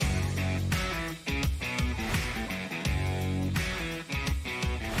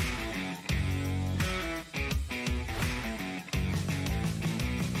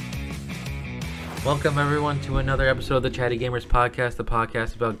Welcome everyone to another episode of the Chatty Gamers Podcast, the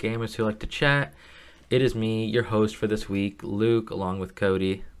podcast about gamers who like to chat. It is me, your host for this week, Luke, along with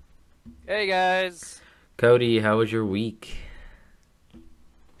Cody. Hey guys! Cody, how was your week?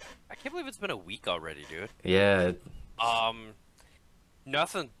 I can't believe it's been a week already, dude. Yeah,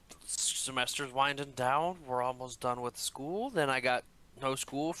 Nothing. Semester's winding down. We're almost done with school. Then I got no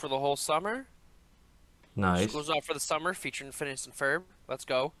school for the whole summer. nice. School's out for the summer, featuring Phineas and Ferb. Let's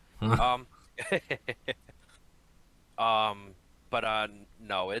go. Um,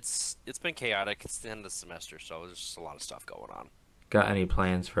 no, it's been chaotic. It's the end of the semester, so there's just a lot of stuff going on. Got any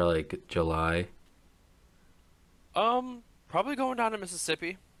plans for like July? Probably going down to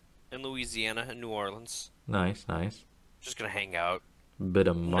Mississippi, and Louisiana, and New Orleans. Nice. Just gonna hang out. Bit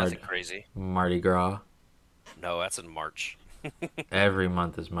of Nothing crazy. Mardi Gras. No, that's in March. Every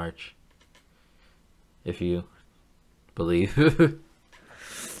month is March, if you believe.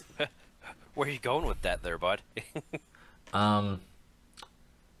 Where are you going with that there, bud?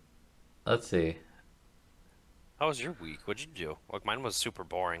 Let's see. How was your week? What'd you do? Like, mine was super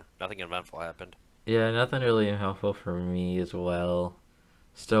boring. Nothing eventful happened. Yeah, nothing really helpful for me as well.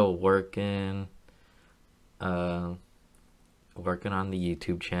 Still working. Working on the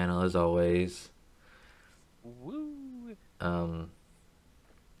YouTube channel as always. Woo!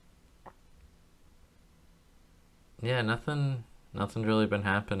 Yeah, nothing's really been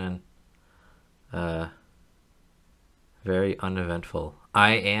happening. Very uneventful.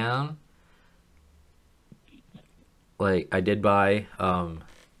 I am like I did buy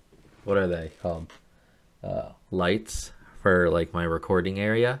what are they called? Lights for like my recording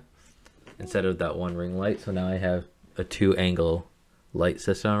area instead of that one ring light. So now I have a 2-angle light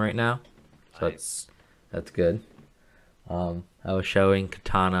system right now. So Nice. that's good. I was showing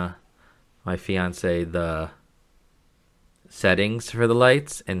Katana, my fiance, the settings for the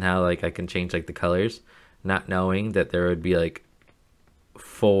lights and how like I can change like the colors, not knowing that there would be like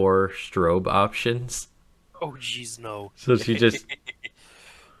 4 strobe options. Oh, jeez, no. So she's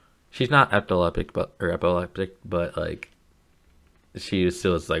not epileptic, but like she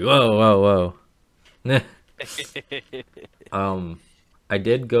still is like whoa. I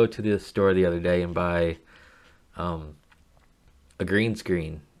did go to the store the other day and buy a green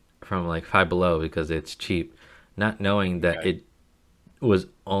screen from like Five Below because it's cheap, not knowing that it was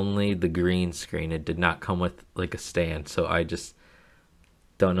only the green screen. It did not come with like a stand, so I just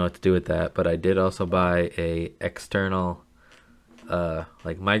don't know what to do with that. But I did also buy a external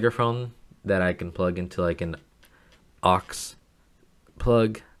like microphone that I can plug into like an aux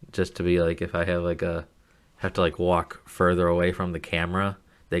plug, just to be like if I have like have to like walk further away from the camera,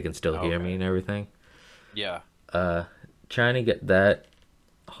 they can still hear me and everything. Yeah. Trying to get that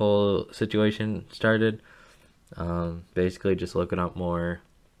whole situation started. Basically just looking up more,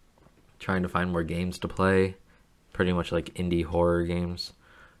 trying to find more games to play, pretty much like indie horror games.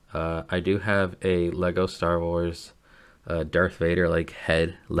 I do have a Lego Star Wars Darth Vader like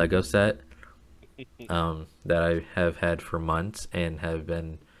head Lego set that I have had for months and have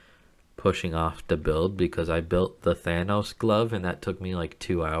been pushing off to build because I built the Thanos glove and that took me like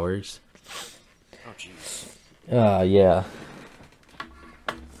 2 hours. Oh, jeez. Yeah.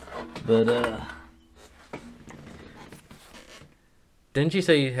 But didn't you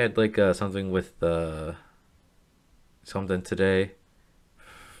say you had like something with something today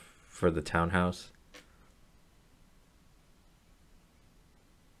for the townhouse?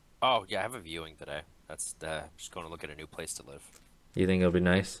 Oh, yeah, I have a viewing today. That's just going to look at a new place to live. You think it'll be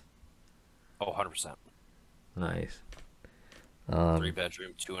nice? Oh, 100%. Nice.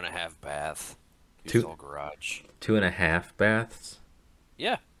 3-bedroom, 2.5 bath. Use whole garage. 2.5 baths?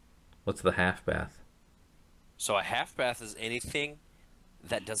 Yeah. What's the half bath? So a half bath is anything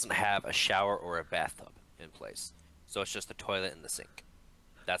that doesn't have a shower or a bathtub in place. So it's just the toilet and the sink.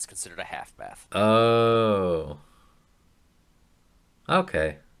 That's considered a half bath. Oh.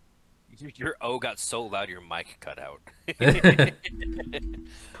 Okay. Your O got so loud your mic cut out.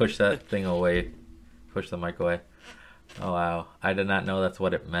 Push that thing away. Push the mic away. Oh wow. I did not know that's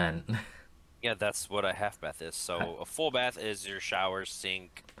what it meant. Yeah, that's what a half bath is. So a full bath is your shower,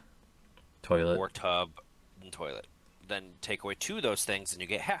 sink, Toilet. or tub, and toilet. Then take away 2 of those things and you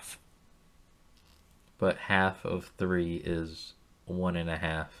get half. But half of 3 is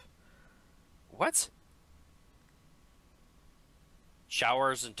 1.5. What?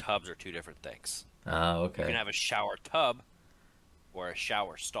 Showers and tubs are 2 different things. Oh, You can okay. have a shower tub or a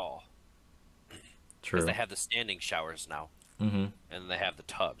shower stall. Because True. they have the standing showers now, Mm-hmm. and they have the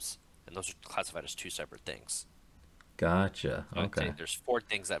tubs. And those are classified as 2 separate things. Gotcha. So I'd say Okay. there's 4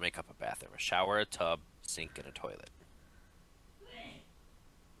 things that make up a bathroom: a shower, a tub, sink, and a toilet.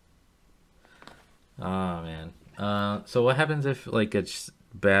 Oh man. So what happens if like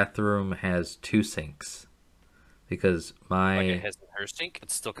bathroom has two sinks? Because Like it my has her sink,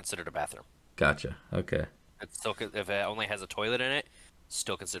 it's still considered a bathroom. gotcha. Okay. It's still if it only has a toilet in it,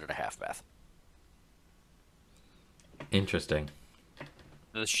 still considered a half bath. Interesting.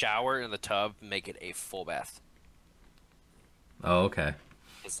 The shower and the tub make it a full bath. Oh, okay.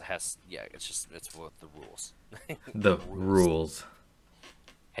 It has yeah, it's what the rules. The The rules. rules.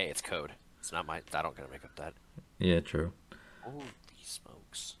 Hey, it's code. It's not my. I don't gotta make up that. Yeah, true. Oh, these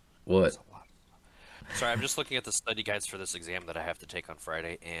smokes. That's What? a lot. Sorry, I'm just looking at the study guides for this exam that I have to take on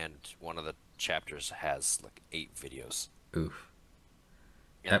Friday, and one of the chapters has like 8 videos Oof.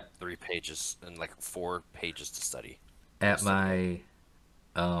 and At 3 pages and like 4 pages to study. at Study guide.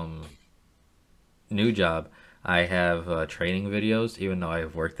 my um new job, I have training videos. Even though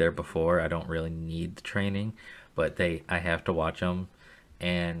I've worked there before, I don't really need the training, but I have to watch them,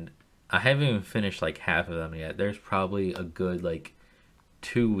 and I haven't even finished like half of them yet. There's probably a good like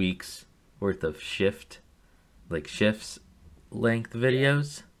 2 weeks worth of shifts length Yeah.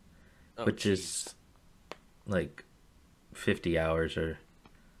 videos, Oh, which jeez. is like 50 hours or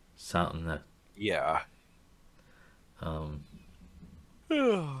something. That Yeah. um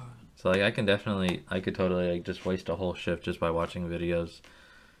Oh, so like I could totally like just waste a whole shift just by watching videos.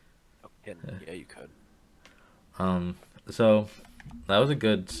 yeah, you could. Um, so that was a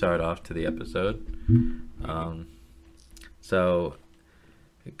good start off to the episode. Hmm. Um, so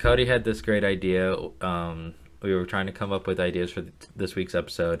Cody had this great idea. We were trying to come up with ideas for this week's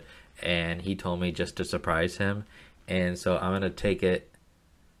episode, and he told me just to surprise him. And so I'm gonna take it.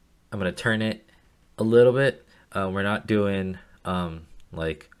 I'm gonna turn it a little bit. We're not doing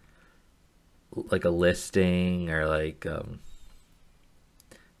like a listing or like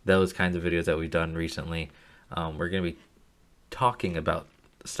those kinds of videos that we've done recently. We're gonna be talking about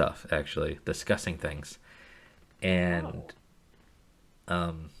stuff, actually discussing things, and Oh.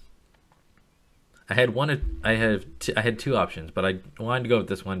 um, I had two options, but I wanted to go with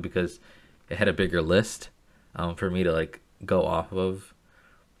this one because it had a bigger list for me to like go off of.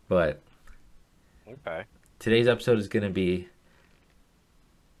 But Okay. today's episode is gonna be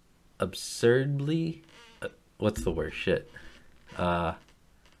absurdly, what's the word? Shit. Uh,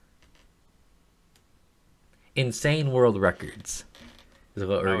 insane world records is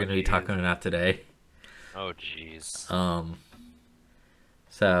what we're Oh, gonna be jeez. talking about today. Oh, jeez. Um,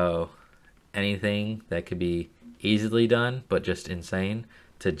 so anything that could be easily done, but just insane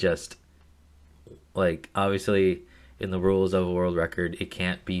to just like obviously in the rules of a world record, it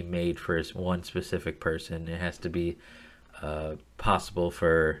can't be made for one specific person. It has to be possible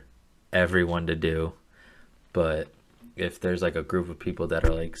for everyone to do. But if there's like a group of people that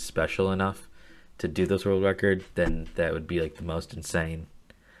are like special enough to do this world record, then that would be like the most insane.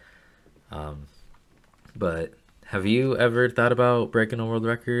 Um, but have you ever thought about breaking a world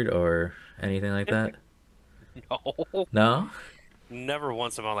record or anything like that? No. No? Never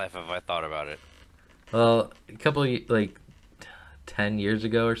once in my life have I thought about it. Well, a couple of, like 10 years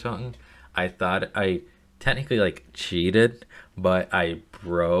ago or something, I thought I technically like cheated, but I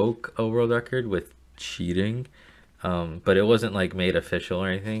broke a world record with cheating. But it wasn't like made official or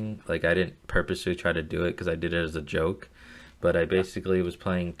anything. Like I didn't purposely try to do it because I did it as a joke. But I Yeah. basically was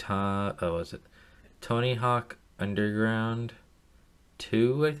playing was it Tony Hawk Underground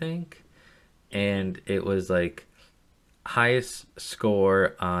 2, I think, Hmm. and it was like highest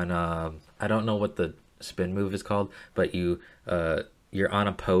score on I don't know what the spin move is called, but you're on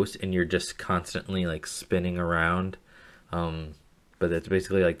a post and you're just constantly like spinning around. Um, but it's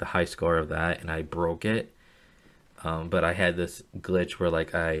basically like the high score of that, and I broke it. But I had this glitch where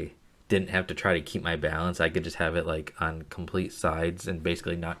like I didn't have to try to keep my balance. I could just have it like on complete sides and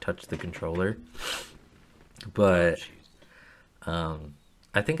basically not touch the controller. Oh, But jeez.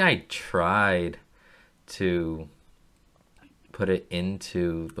 I think I tried to put it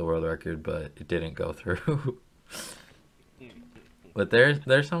into the world record, but it didn't go through. But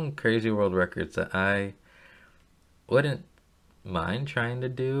there's some crazy world records that I wouldn't mind trying to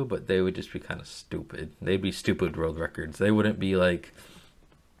do, but they would just be kind of stupid. They'd be stupid world records. They wouldn't be like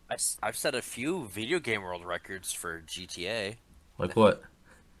I've set a few video game world records for GTA, like what?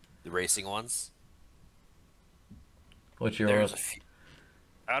 the racing ones. What's your There's world? a few.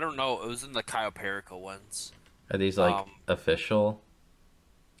 I don't know. It was in the Caio Perico ones. Are these like Um, official?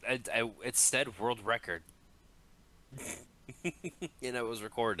 it said world record, and it was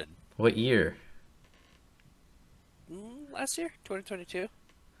recorded What year? last year, 2022.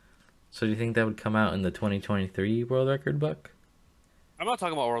 So do you think that would come out in the 2023 world record book? I'm not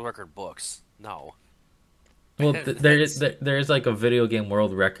talking about world record books. No. Well, That's there is like a video game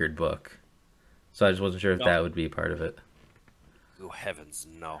world record book. So I just wasn't sure if No. that would be part of it. Oh heavens,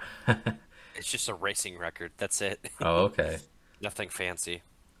 no. It's just a racing record. That's it. Oh, okay. Nothing fancy.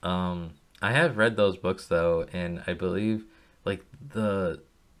 Um, I have read those books though, and I believe like the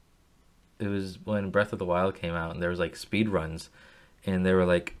it was when Breath of the Wild came out, and there was like speed runs, and they were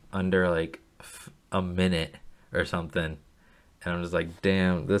like under like a minute or something, and I'm just like,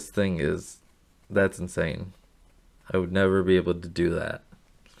 damn, this thing is that's insane. I would never be able to do that.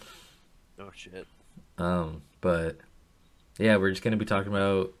 Oh shit. But yeah, we're just gonna be talking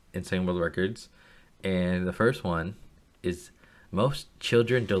about insane world records, and the first one is most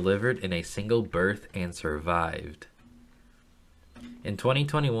children delivered in a single birth and survived. In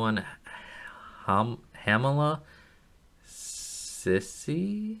 2021, Hamala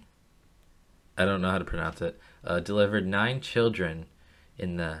Sissi, I don't know how to pronounce it, delivered 9 children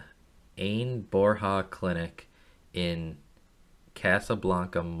in the Ain Borja Clinic in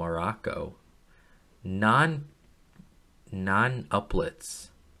Casablanca, Morocco. Non non uplets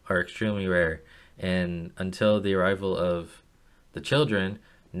are extremely rare, and until the arrival of the children,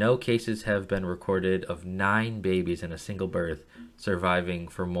 no cases have been recorded of 9 babies in a single birth surviving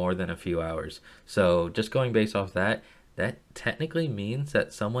for more than a few hours. So, just going based off that, that technically means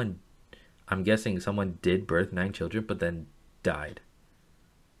that someone, I'm guessing someone did birth 9 children, but then died.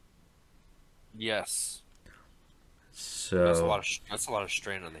 Yes. So, That's a lot of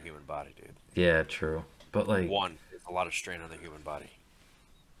strain on the human body, dude. yeah, true. But, like, One is a lot of strain on the human body.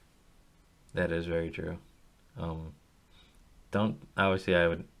 that is very true. Um, don't, obviously,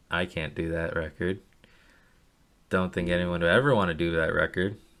 I can't do that record. Don't think anyone would ever want to do that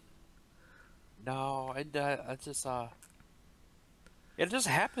record. No, I just it just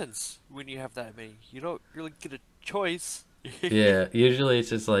happens when you have that many. You don't really get a choice. Yeah, usually it's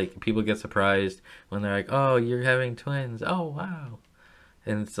just like people get surprised when they're like, "Oh, you're having twins." Oh, wow.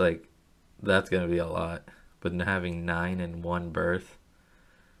 And it's like that's going to be a lot. But having 9 in one birth,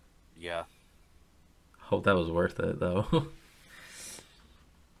 Yeah. hope that was worth it though.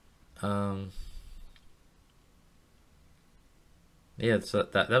 um yeah, so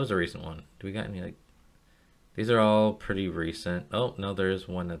that was a recent one. Do we got any like these are all pretty recent. Oh, no, there is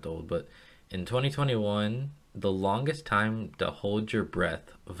one that's old, but in 2021, the longest time to hold your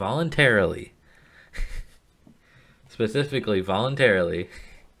breath voluntarily, specifically voluntarily,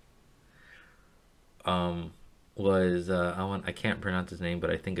 um, was I can't pronounce his name, but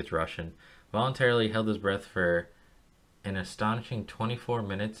I think it's Russian. Voluntarily held his breath for an astonishing 24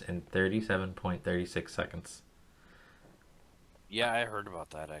 minutes and 37.36 seconds. Yeah, I heard about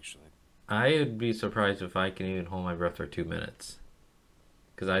that actually. I would be surprised if I can even hold my breath for 2 minutes.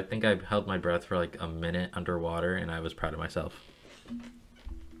 Because I think I held my breath for like a minute underwater and I was proud of myself.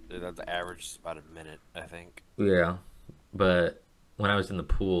 The average is about a minute, I think. Yeah. But when I was in the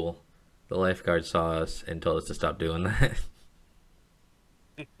pool, the lifeguard saw us and told us to stop doing that.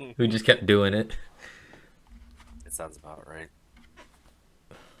 We just kept doing it. It sounds about right.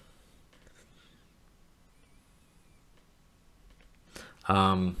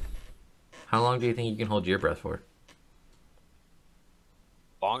 Um, how long do you think you can hold your breath for?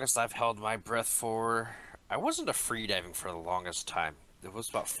 Longest I've held my breath for. I wasn't a free diving for the longest time. It was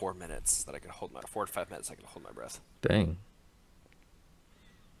about 4 minutes that I could hold my 4 to 5 minutes. I could hold my breath. Dang.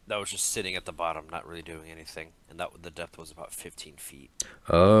 That was just sitting at the bottom, not really doing anything, and that the depth was about 15 feet.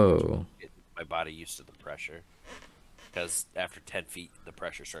 Oh. My body used to the pressure, because after 10 feet, the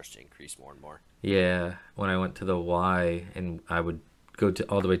pressure starts to increase more and more. Yeah. When I went to the Y and I would go to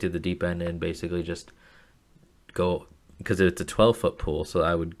all the way to the deep end and basically just go because it's a 12-foot pool, so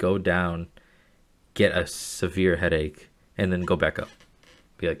I would go down, get a severe headache, and then go back up.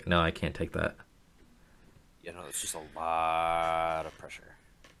 Be like, no, I can't take that. You know, it's just a lot of pressure.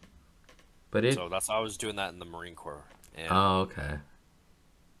 But it. So that's I was doing that in the Marine Corps, and Oh, okay.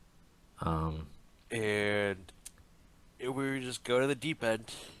 and we would just go to the deep end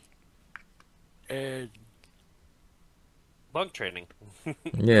and bunk training.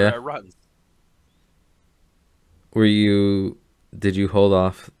 Yeah. Runs. Were you? Did you hold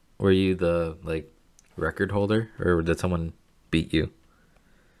off? Were you the like record holder, or did someone beat you?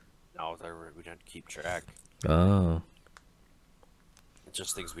 No, we didn't keep track. Oh, It's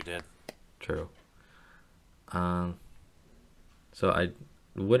just things we did. true. Um, so I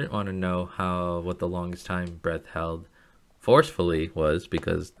wouldn't want to know what the longest time breath held forcefully was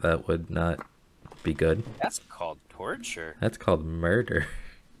because that would not be good. That's called torture. That's called murder.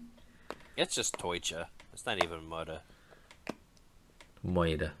 It's just toicha. It's not even murder.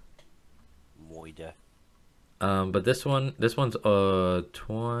 Moida. Moida. But this one's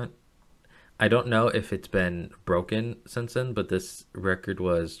I don't know if it's been broken since then, but this record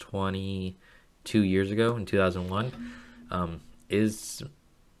was 20 2 years ago in 2001. Is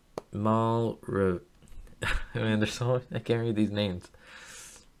Mal. Man, there's so much, I can't read these names.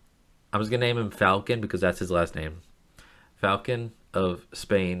 I was gonna name him Falcon because that's his last name. Falcon of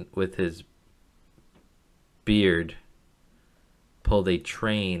Spain with his beard pulled a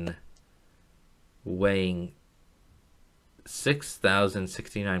train weighing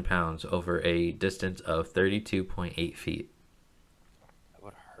 6,069 pounds over a distance of 32.8 feet. That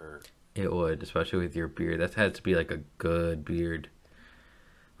would hurt. It would, especially with your beard. That has to be like a good beard.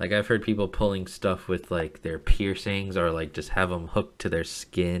 Like I've heard people pulling stuff with like their piercings or like just have them hooked to their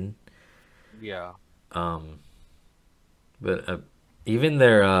skin. Yeah. But even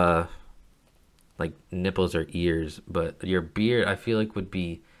their like nipples or ears, but your beard I feel like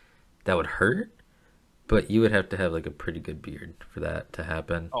that would hurt, but you would have to have like a pretty good beard for that to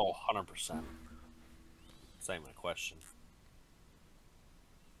happen. Oh, 100%. It's not even a question.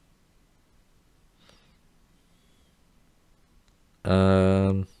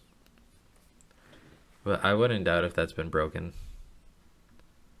 But I wouldn't doubt if that's been broken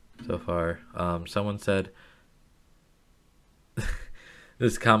so far. Someone said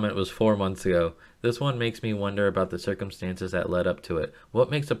this comment was 4 months ago. This one makes me wonder about the circumstances that led up to it. What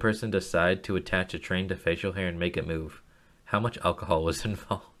makes a person decide to attach a train to facial hair and make it move? How much alcohol was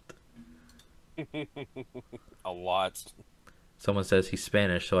involved? A lot. Someone says he's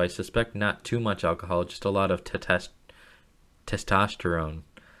Spanish, so I suspect not too much alcohol, just a lot of testosterone.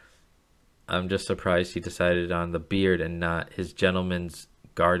 I'm just surprised he decided on the beard and not his gentleman's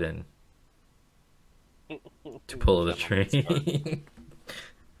garden to pull the train.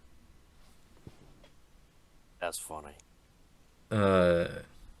 That's funny. That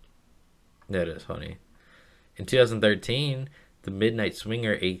is funny. In 2013, the Midnight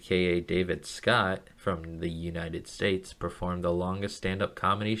Swinger, aka David Scott, from the United States, performed the longest stand-up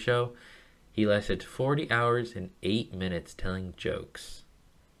comedy show. He lasted 40 hours and 8 minutes telling jokes.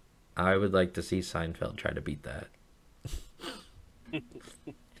 I would like to see Seinfeld try to beat that.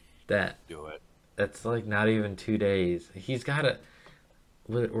 Do it. That's like not even 2 days. He's got a...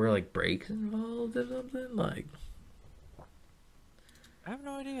 Were like breaks involved or something? Like... I have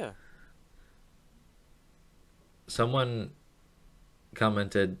no idea. Someone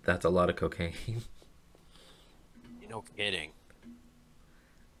commented that's a lot of cocaine. No kidding.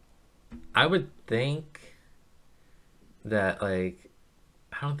 I would think that like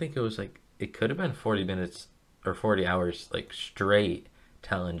I don't think it was like it could have been 40 minutes or 40 hours like straight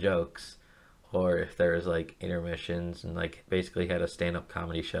telling jokes, or if there was like intermissions and like basically had a stand-up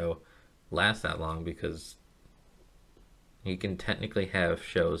comedy show last that long, because you can technically have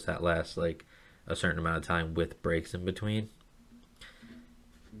shows that last like a certain amount of time with breaks in between.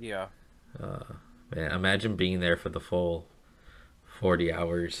 Yeah. Man, imagine being there for the full 40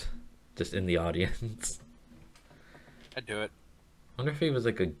 hours just in the audience. I'd do it. I wonder if he was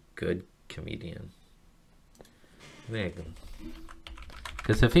like a good comedian.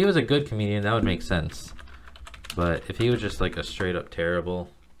 Because if he was a good comedian, that would make sense. But if he was just like a straight up terrible...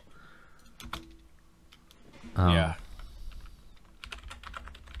 yeah.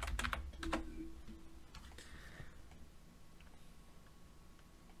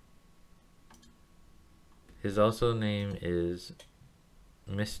 His also name is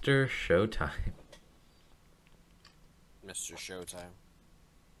Mr. Showtime. Mr. Showtime.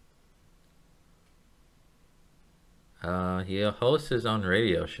 He hosts his own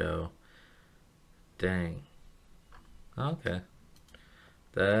radio show. Dang. Okay.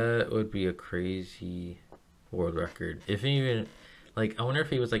 That would be a crazy world record. If he even... Like, I wonder if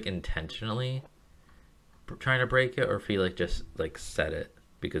he was, like, intentionally trying to break it, or if he, like, just, like, set it.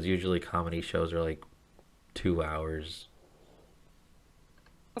 Because usually comedy shows are, like, 2 hours.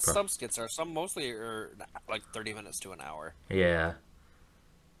 Some skits are. Some mostly are, like, 30 minutes to an hour. Yeah.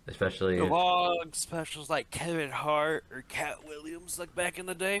 Especially... The long specials like Kevin Hart or Cat Williams, like, back in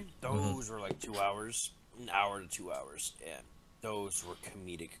the day, those were, like, 2 hours. An hour to 2 hours. And those were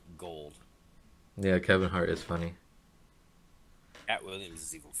comedic gold. Yeah, Kevin Hart is funny. Cat Williams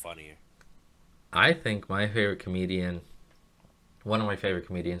is even funnier. I think my favorite comedian, one of my favorite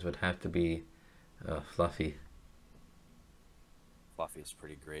comedians would have to be Fluffy. Fluffy is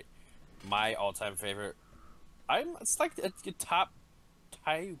pretty great. My all-time favorite, it's like a tie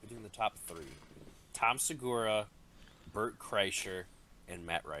between the top three: Tom Segura, Bert Kreischer, and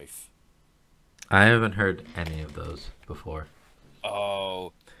Matt Rife. I haven't heard any of those before.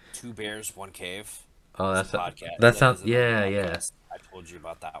 Oh, Two Bears, One Cave. Oh, that's a podcast. That sounds... is Yeah, podcast. yeah. I told you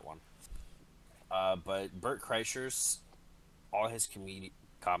about that one. But Bert Kreischer's, all his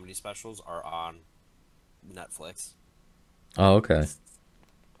comedy specials are on Netflix. Oh, okay.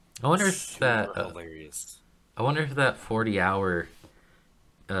 I wonder if Super hilarious. I wonder if that 40-hour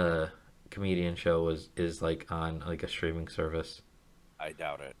uh comedian show is like on like a streaming service. I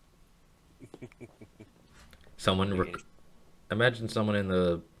doubt it. Someone Like, imagine someone in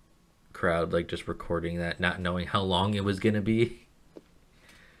the crowd like just recording that, not knowing how long it was gonna be.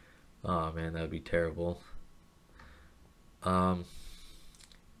 Oh man, that would be terrible. Um,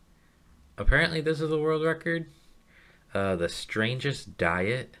 Apparently this is a world record. The strangest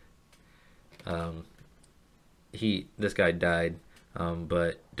diet. Um, this guy died,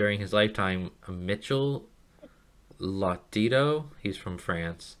 but during his lifetime, Mitchell Lotito, he's from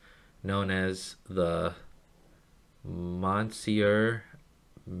France, known as the Monsieur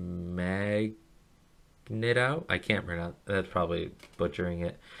Magneto. I can't pronounce. That's probably butchering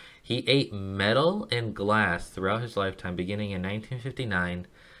it. He ate metal and glass throughout his lifetime, beginning in 1959.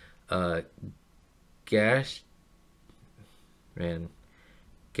 Uh, gas, man,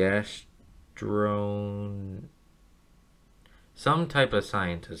 gastron, some type of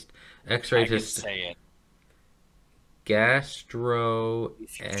scientist, I X-rayed can his say it. gastro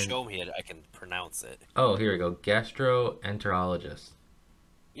If you and show me it, I can pronounce it. oh, here we go, gastroenterologist.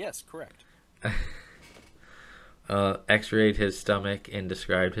 Yes, correct. X-rayed his stomach and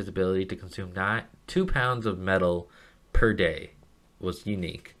described his ability to consume not 2 pounds of metal per day was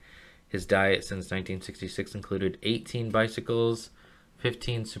unique. His diet since 1966 included 18 bicycles,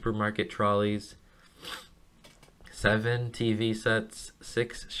 15 supermarket trolleys, 7 TV sets,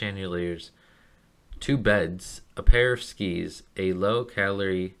 6 chandeliers, 2 beds, a pair of skis, a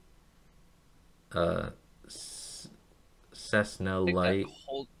low-calorie uh, Cessna Light,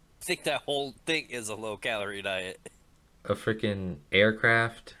 I think that whole thing is a low calorie diet. a freaking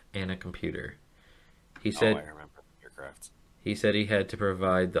aircraft, and a computer. He Oh, I said remember aircraft. he said he had to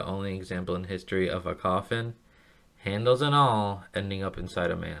provide the only example in history of a coffin, handles and all, ending up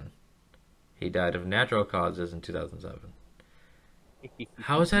inside a man. He died of natural causes in 2007.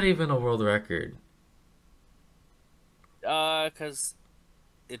 How is that even a world record? Cause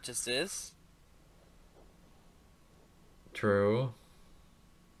it just is. True.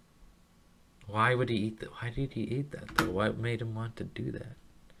 Why would he eat that? Why did he eat that though? What made him want to do that?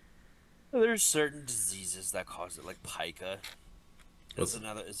 There's certain diseases that cause it, like pica. What's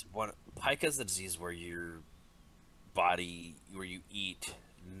Is one. Pica is the disease where your body, where you eat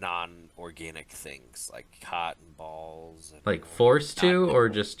non-organic things like cotton balls and like forced not to, or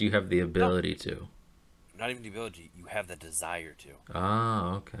just you have the no, ability to? not even the ability. You have the desire to.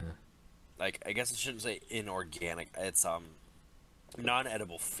 Ah, okay. Like, I guess I shouldn't say inorganic. It's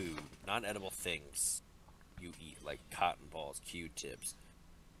non-edible food, non-edible things you eat, like cotton balls, Q-tips.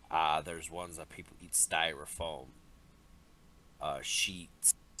 There's ones that people eat styrofoam,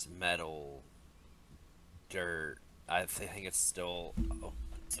 sheets, metal, dirt. I think it's still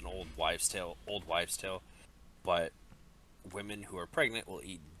it's an old wives' tale. But women who are pregnant will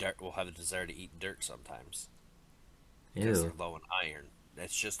eat dirt. Will have a desire to eat dirt sometimes because they're Ew. low in iron.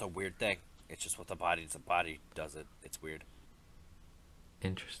 It's just a weird thing. It's just what the body does it. It's weird.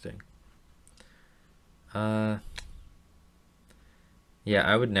 Interesting. Uh, yeah,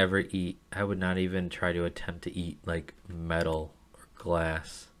 I would never eat. I would not even try to attempt to eat like metal or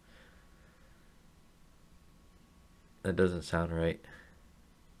glass. That doesn't sound right.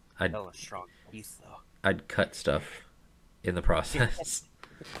 I'd Still a strong piece though. I'd cut stuff in the process.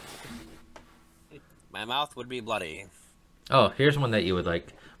 My mouth would be bloody. Oh, here's one that you would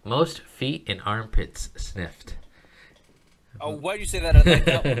like. Most feet and armpits sniffed. Oh, why'd you say that like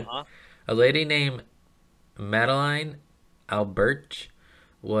that one, huh? A lady named Madeline Albert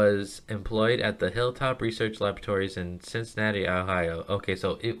was employed at the Hilltop Research Laboratories in Cincinnati, Ohio. Okay,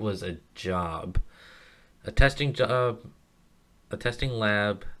 so it was a job. A testing job, a testing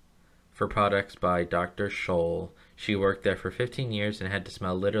lab for products by Dr. Scholl. She worked there for 15 years and had to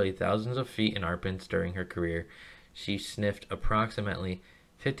smell literally thousands of feet and armpits during her career. She sniffed approximately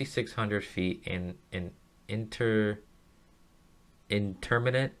 5,600 feet in an intermittent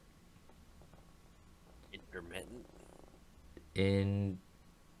Intermittent. in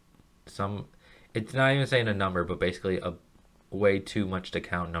some. It's not even saying a number, but basically a way too much to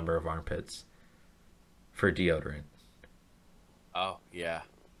count number of armpits for deodorant. Oh yeah.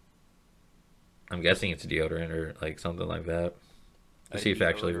 I'm guessing it's deodorant or like something like that. To see if it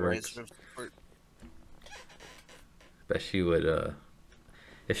actually works. Bet she would.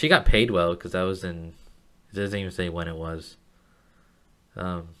 If she got paid well, because that was in. It doesn't even say when it was.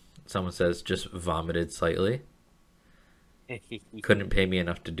 Someone says just vomited slightly. Couldn't pay me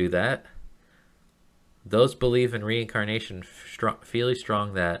enough to do that. Those believe in reincarnation feel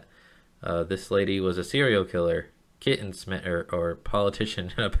strong that this lady was a serial killer kitten or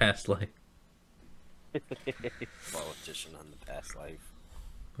politician in a past life. Politician on the past life.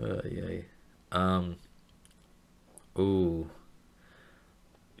 Yeah. Ooh.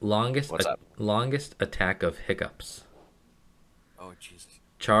 Longest What's up? longest attack of hiccups. Oh Jesus.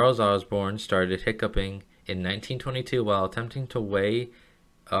 Charles Osborne started hiccuping in 1922 while attempting to weigh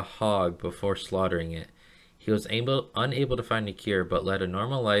a hog before slaughtering it. He was unable to find a cure, but led a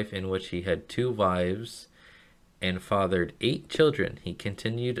normal life in which he had 2 wives and fathered 8 children. He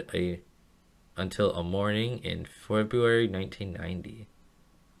continued until a morning in February 1990.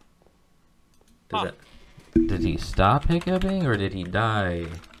 Did he stop hiccuping or did he die?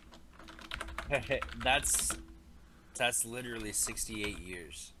 That's literally 68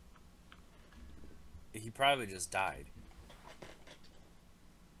 years. He probably just died.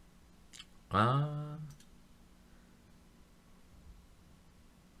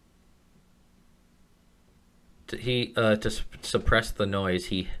 To suppress the noise,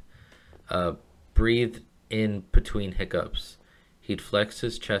 he breathed in between hiccups. He'd flex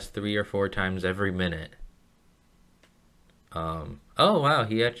his chest 3 or 4 times every minute. Oh wow,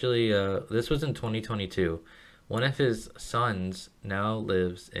 he actually this was in 2022. One of his sons now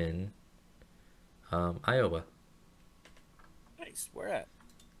lives in Iowa. Nice. Where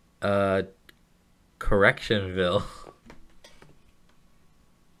at? Correctionville.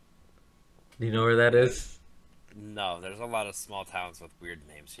 Do you know where that is? No, there's a lot of small towns with weird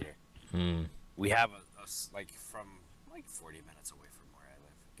names here. Hmm. We have like from 40 minutes away from where I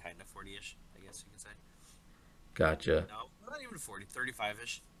live. Kind of 40-ish, I guess you could say. Gotcha. No, not even 40,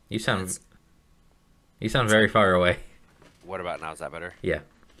 35-ish. You sound very far away. What about now? Is that better? Yeah.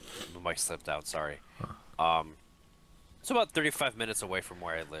 The mic slipped out, sorry. It's about 35 minutes away from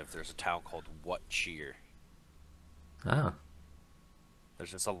where I live. There's a town called What Cheer. Ah.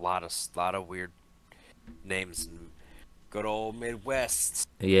 There's just a lot of weird names in good old Midwest.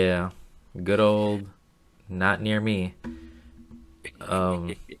 Yeah. Good old not near me.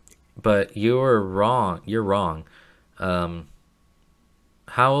 But you're wrong. You're wrong. How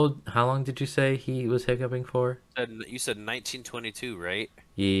long did you say he was hiccuping for? You said 1922, right?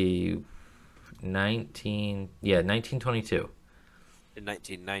 1922. In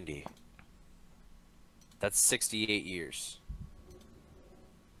 1990. That's 68 years.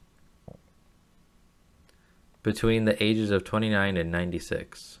 Between the ages of 29 and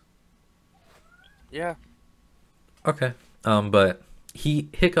 96. Yeah. Okay. But he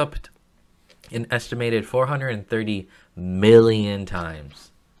hiccuped an estimated 430 million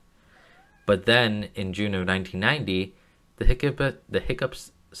times. But then in June of 1990, the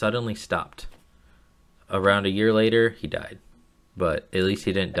hiccups suddenly stopped. Around a year later, he died. But at least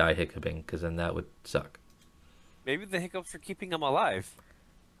he didn't die hiccuping, because then that would suck. Maybe the hiccups are keeping him alive.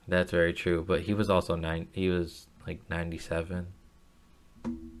 That's very true, but he was also he was like 97.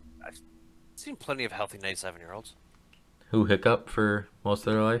 I've seen plenty of healthy 97-year-olds. Who hiccup for most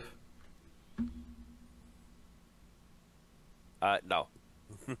of their life? No.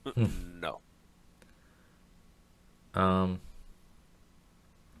 No.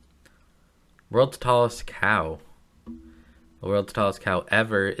 World's tallest cow. The world's tallest cow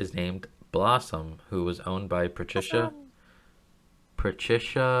ever is named Blossom, who was owned by Patricia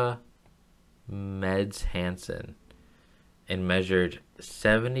Meds Hansen and measured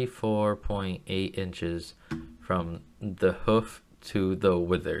 74.8 inches from the hoof to the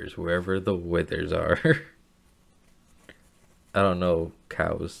withers, wherever the withers are. I don't know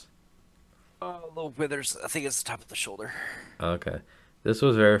cows. Little withers. I think it's the top of the shoulder. Okay. This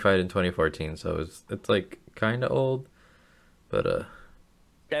was verified in 2014, so it's like kind of old, but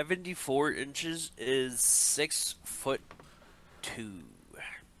 74 inches is 6'2".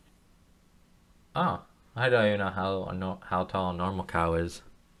 Oh, I don't even know how tall a normal cow is.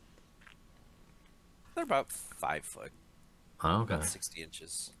 They're about 5 foot. Oh, okay. About 60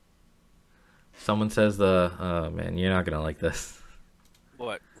 inches. Someone says oh man, you're not gonna like this.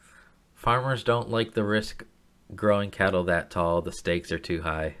 What? Farmers don't like the risk growing cattle that tall. The stakes are too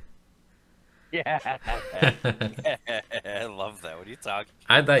high. Yeah. I love that. What are you talking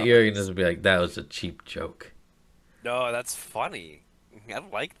I thought about? you were gonna just be like, that was a cheap joke. No, that's funny. I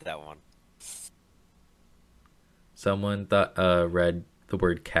like that one. Someone read the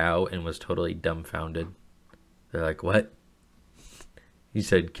word cow and was totally dumbfounded. They're like, what? You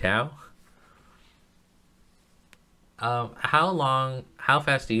said cow? How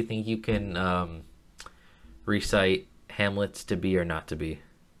fast do you think you can recite Hamlet's to be or not to be?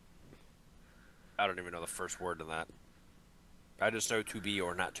 I don't even know the first word in that. I just know to be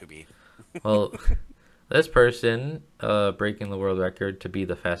or not to be. Well, this person breaking the world record to be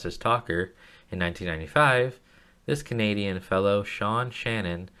the fastest talker in 1995, This Canadian fellow, Sean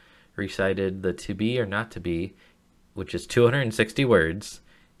Shannon, recited the To Be or Not to Be, which is 260 words,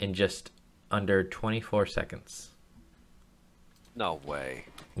 in just under 24 seconds. No way.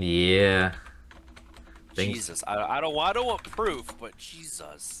 Yeah. Jesus, I don't want proof, but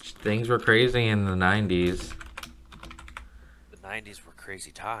Jesus. Things were crazy in the 90s. The 90s were a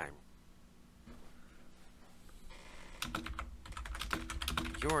crazy time.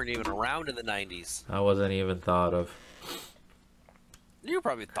 You weren't even around in the 90s. I wasn't even thought of. You were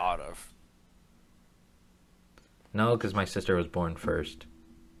probably thought of. No, because my sister was born first.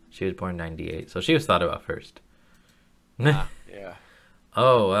 She was born in 98, so she was thought about first. Yeah.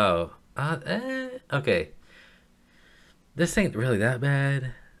 Oh, wow. Okay. This ain't really that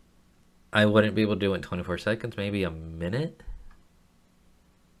bad. I wouldn't be able to do it in 24 seconds, maybe a minute.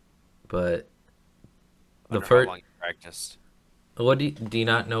 But the first... How long you practiced? What do you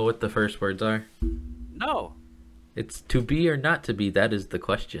not know what the first words are? No. It's to be or not to be, that is the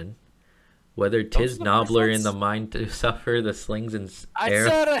question. Whether 'tis nobler in the mind to suffer the slings and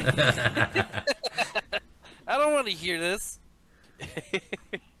arrows. I said it. I don't want to hear this.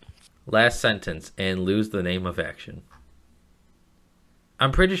 Last sentence, and lose the name of action.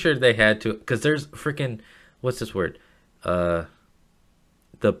 I'm pretty sure they had to, because there's freaking, what's this word? The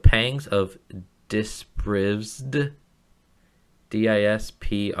pangs of disprized,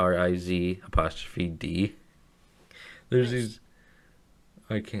 DISPRIZ''D. There's these,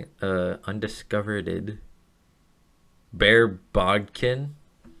 I can't, undiscovered, bear bodkin.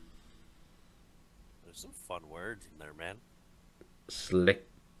 There's some fun words in there, man.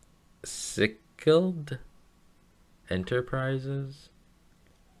 Sickled enterprises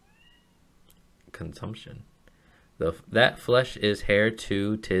consumption. That flesh is hair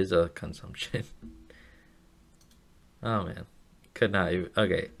too, 'tis a consumption. Oh man, could not even,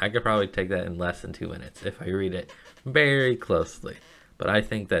 okay, I could probably take that in less than 2 minutes if I read it very closely. But I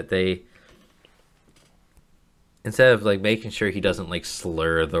think that they, instead of like making sure he doesn't like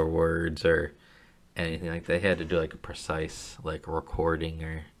slur the words or anything, like they had to do like a precise like recording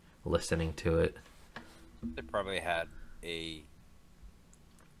or listening to it. They probably had a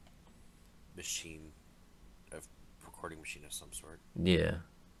machine, a recording machine of some sort. Yeah.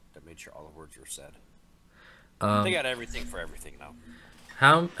 That made sure all the words were said. They got everything for everything now.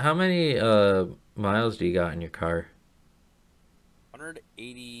 How many miles do you got in your car?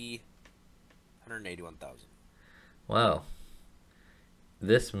 181,000. Well,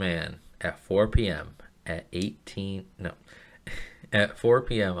 this man at 4 p.m. at 4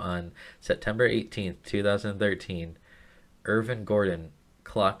 p.m. on September 18th, 2013, Irvin Gordon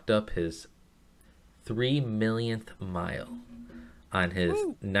clocked up his 3 millionth mile on his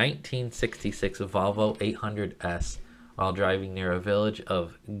 1966 Volvo 800S while driving near a village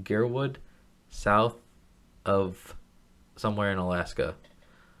of Gearwood, south of somewhere in Alaska.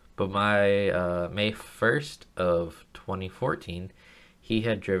 But by May 1st of 2014, he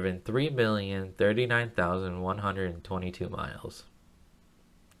had driven 3,039,122 miles.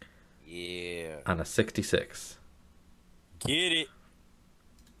 Yeah. On a 66. Get it.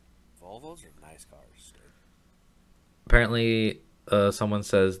 Volvos are nice cars, dude. Apparently, someone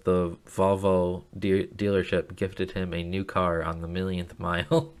says the Volvo dealership gifted him a new car on the millionth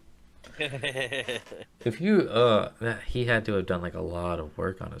mile. If you, he had to have done like a lot of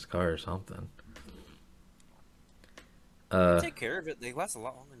work on his car or something. Take care of it. They last a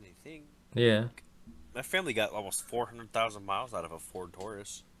lot longer than you think. Yeah. My family got almost 400,000 miles out of a Ford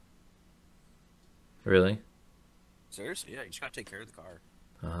Taurus. Really? Seriously? Yeah, you just gotta take care of the car.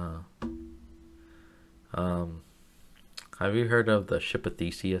 Have you heard of the ship of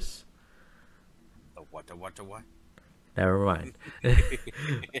Theseus? The what? Never mind.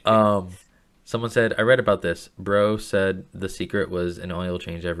 Someone said, I read about this. Bro said the secret was an oil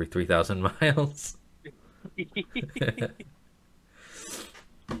change every 3,000 miles.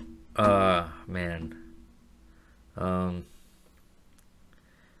 Man.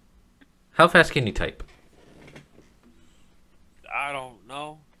 How fast can you type? I don't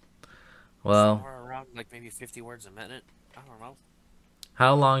know. Well, somewhere around like maybe 50 words a minute. I don't know.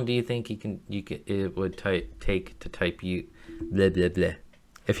 how long do you think it would take to type you blah blah blah?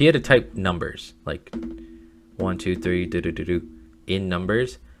 If you had to type numbers like 1, 2, 3 in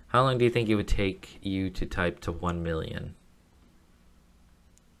numbers, how long do you think it would take you to type to 1 million?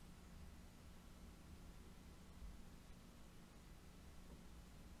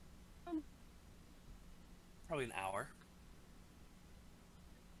 Probably an hour.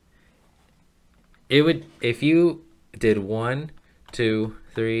 It would, if you did 1, 2,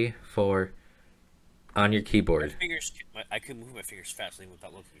 3, 4 on your keyboard. I can move my fingers fastly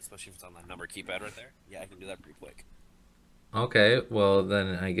without looking, especially if it's on that number keypad right there. Yeah, I can do that pretty quick. Okay, well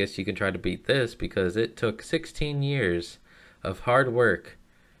then I guess you can try to beat this because it took 16 years of hard work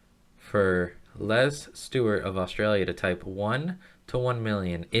for Les Stewart of Australia to type 1 to 1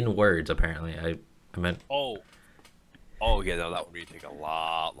 million in words, apparently. I meant. Oh, oh yeah, no, that would take a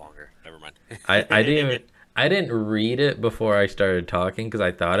lot longer. Never mind. I didn't even. I didn't read it before I started talking because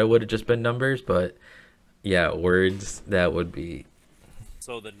I thought it would have just been numbers, but yeah, words, that would be.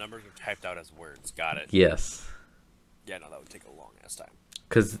 So the numbers are typed out as words. Got it. Yes. Yeah, no, that would take a long ass time.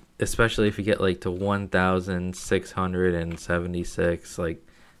 Because especially if you get like to 1,676, like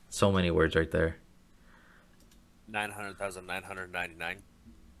so many words right there. 900,999.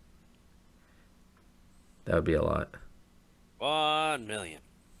 That would be a lot. 1 million.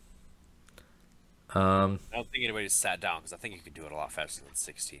 I don't think anybody's sat down because I think you could do it a lot faster than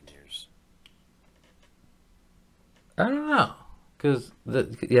 16 years. I don't know. Because,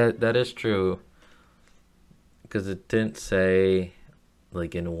 yeah, that is true. Because it didn't say,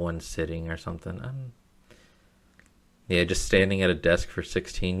 like, in one sitting or something. Yeah, just standing at a desk for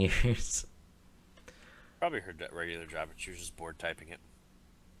 16 years. Probably her regular job, but she was just bored typing it.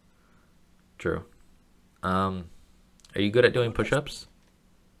 True. Are you good at doing push-ups?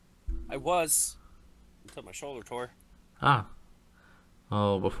 I was. Until my shoulder tore. Ah.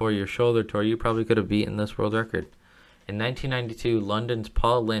 Oh, before your shoulder tore, you probably could have beaten this world record. In 1992, London's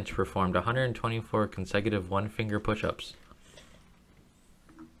Paul Lynch performed 124 consecutive one-finger push-ups.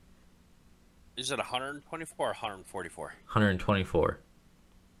 Is it 124 or 144? 124.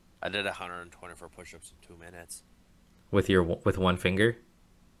 I did 124 push-ups in 2 minutes. With one finger?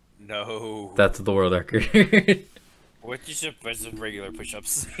 No. That's the world record. What you should put some regular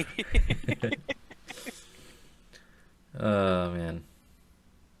push-ups. Oh, man.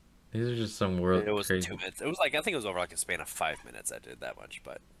 These are just some world. It was crazy. 2 minutes. It was like, I think it was over like a span of 5 minutes. I did that much,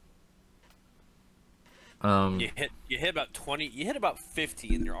 but you hit about 20. You hit about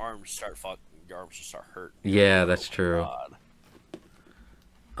 50, and your arms just start hurting. Yeah, that's true.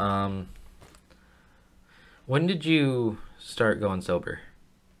 God. When did you start going sober?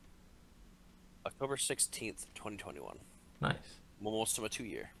 October 16th, 2021. Nice. Almost to a 2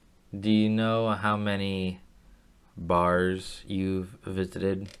 year. Do you know how many bars you've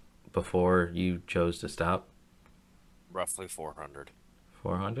visited before you chose to stop? Roughly 400.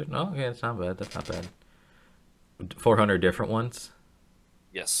 400? No, okay, that's not bad. That's not bad. 400 different ones?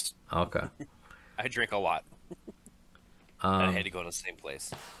 Yes. Okay. I drink a lot. And I had to go to the same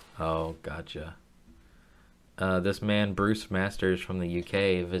place. Oh, gotcha. This man, Bruce Masters from the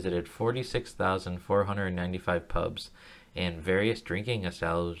UK, visited 46,495 pubs and various drinking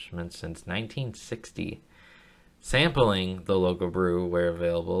establishments since 1960, sampling the local brew where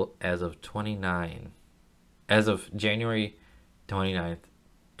available as of January 29th,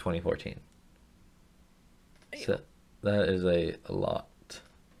 2014. So that is a lot.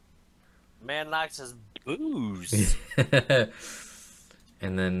 Man likes his booze.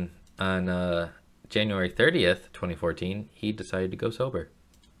 And then on January 30th, 2014, he decided to go sober.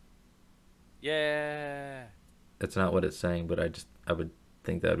 Yeah. That's not what it's saying, but I would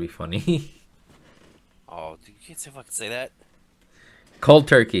think that would be funny. Oh, you can't say fucking say that. Cold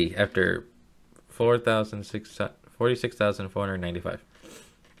turkey after 46,495.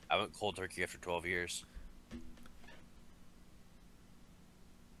 I went cold turkey after 12 years.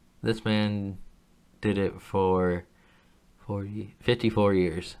 This man did it for 54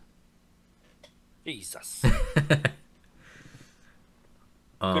 years. Jesus.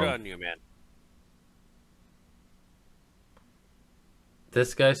 Good on you, man.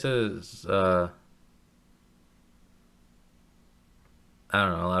 This guy says, I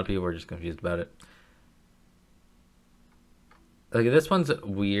don't know, a lot of people are just confused about it. Like, this one's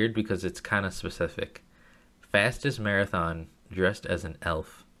weird because it's kind of specific. Fastest marathon dressed as an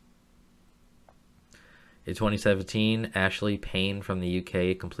elf. In 2017, Ashley Payne from the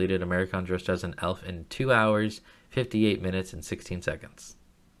UK completed a marathon dressed as an elf in 2 hours, 58 minutes, and 16 seconds.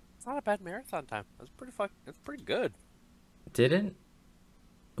 It's not a bad marathon time. That's pretty good. Didn't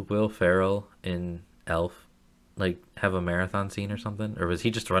Will Ferrell in Elf like have a marathon scene or something, or was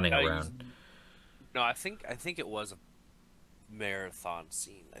he just running around? No, I think it was a marathon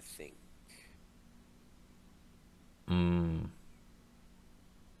scene. I think.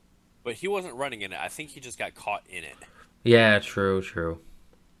 But he wasn't running in it. I think he just got caught in it. Yeah, true.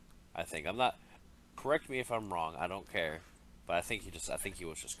 I think I'm not. Correct me if I'm wrong. I don't care. But I think he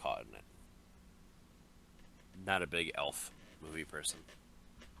was just caught in it. Not a big elf movie person.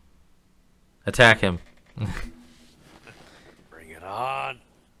 Attack him. Bring it on.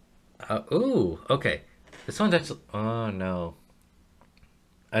 Ooh, okay. This one's actually. Oh no.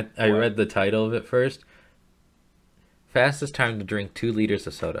 I What? read the title of it first. Fastest time to drink 2 liters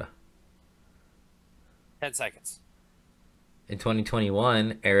of soda. 10 seconds. In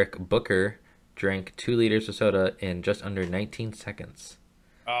 2021, Eric Booker drank 2 liters of soda in just under 19 seconds.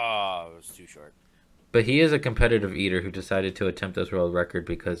 Oh, it was too short. But he is a competitive eater who decided to attempt this world record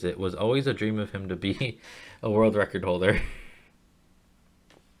because it was always a dream of him to be a world record holder.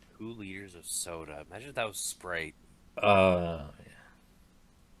 2 liters of soda. Imagine if that was Sprite. Uh,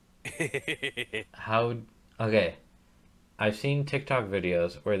 how? Okay, I've seen TikTok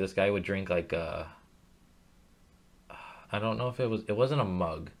videos where this guy would drink like I don't know if it wasn't a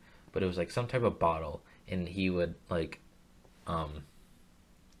mug, but it was like some type of bottle, and he would um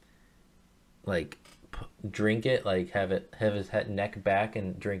like drink it, like have his head neck back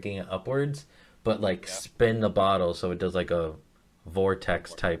and drinking it upwards, but like Yeah. spin the bottle so it does like a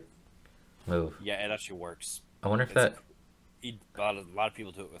vortex type move. Yeah, it actually works. I wonder if It's that a lot of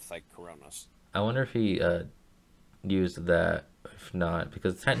people do it with like Coronas. I wonder if he used that. If not,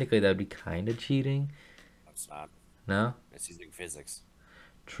 because technically that'd be kind of cheating. It's not. No, It's using physics.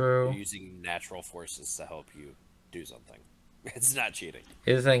 You're true. using natural forces to help you do something. It's not cheating.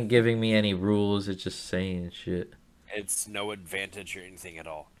 It isn't giving me any rules. It's just saying shit. It's no advantage or anything at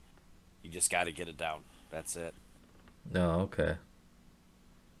all. You just got to get it down. That's it. No, okay.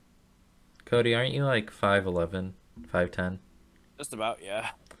 Cody, aren't you like 5'11", 5'10"? Just about,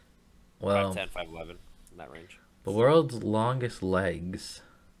 yeah. Well, 5'10", 5'11", in that range. the world's longest legs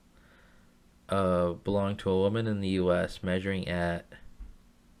belong to a woman in the U.S. measuring at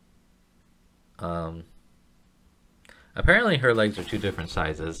um. Apparently, her legs are two different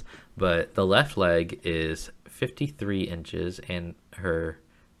sizes, but the left leg is 53 inches and her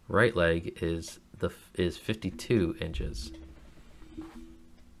right leg is 52 inches.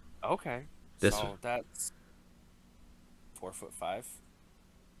 Okay. This So that's 4'5".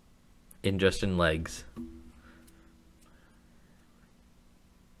 in legs.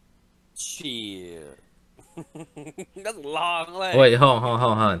 Shit. That's a long leg. Wait, hold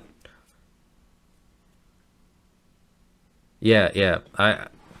on. Yeah.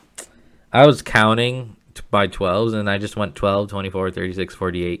 I was counting by 12s and I just went 12, 24, 36,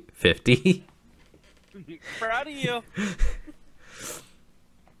 48, 50. Proud of you.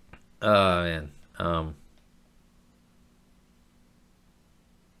 Oh man.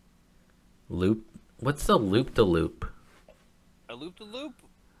 Loop. What's the loop to loop? A loop-to-loop.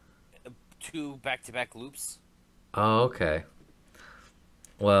 2 back-to-back loops. Oh, okay.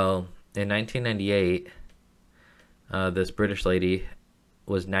 Well, in 1998, this British lady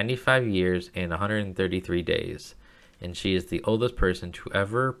was 95 years and 133 days, and she is the oldest person to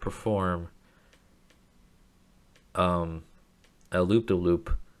ever perform a loop to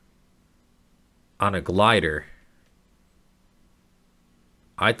loop on a glider.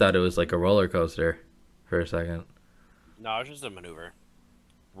 I thought it was like a roller coaster for a second. No, it's just a maneuver.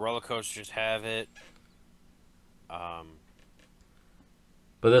 Roller coasters have it. But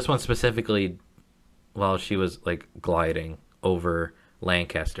this one specifically, while she was like gliding over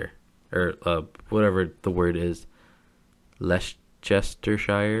Lancaster, or whatever the word is,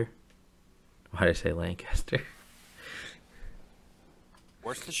 Leicestershire. Why did I say Lancaster?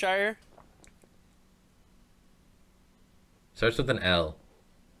 Worcestershire? Starts with an L.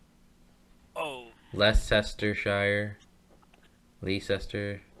 Oh. Leicestershire,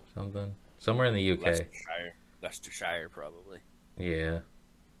 Leicester, something, somewhere in the UK. Leicestershire. Leicestershire, probably. Yeah.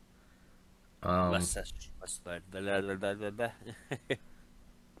 Leicester.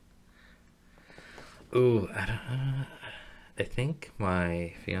 Ooh, I think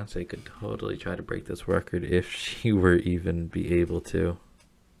my fiance could totally try to break this record if she were even be able to.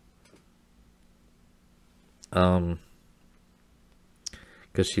 Because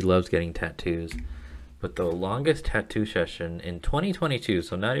she loves getting tattoos. But the longest tattoo session in 2022,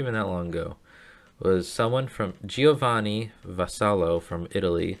 so not even that long ago, was someone from Giovanni Vassallo from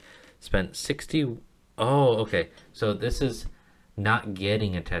Italy spent 60. Oh, okay. So this is not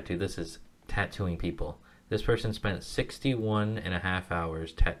getting a tattoo. This is tattooing people. This person spent 61 and a half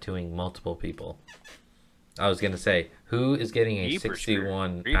hours tattooing multiple people. I was going to say, who is getting a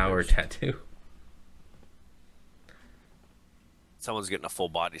 61-hour tattoo? Someone's getting a full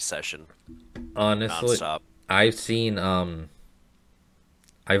body session. Honestly, nonstop. I've seen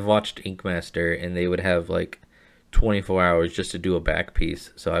I've watched Ink Master and they would have like 24 hours just to do a back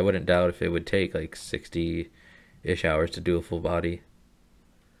piece. So I wouldn't doubt if it would take like 60-ish hours to do a full body.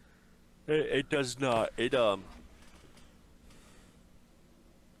 It does not. Yeah.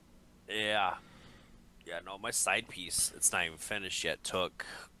 Yeah, no, my side piece, it's not even finished yet, took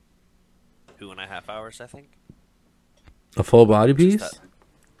 2.5 hours, I think. A full body Just piece?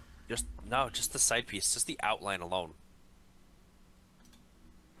 that, just the side piece, just the outline alone.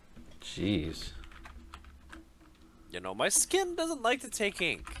 Jeez. My skin doesn't like to take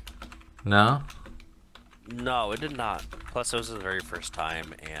ink. No? No, it did not. Plus, it was the very first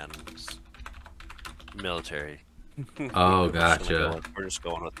time, and military. Oh, We're gotcha. just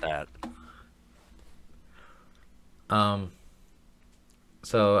going with that. Um,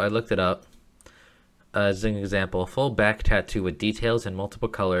 so I looked it up. As an example, a full back tattoo with details in multiple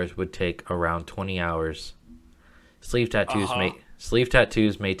colors would take around 20 hours. Uh-huh. Sleeve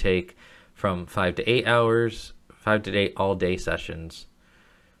tattoos may take from 5 to 8 hours, 5 to 8 all day sessions.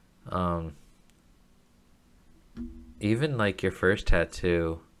 Um, Even like your first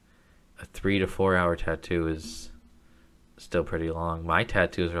tattoo, a 3 to 4 hour tattoo is still pretty long. My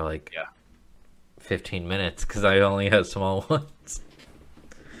tattoos are like Yeah. 15 minutes because I only have small ones.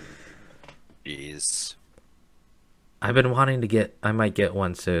 Jeez. I've been wanting to get. I might get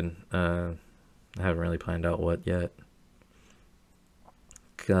one soon. I haven't really planned out what yet.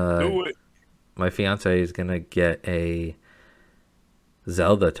 Do it. My fiance is gonna get a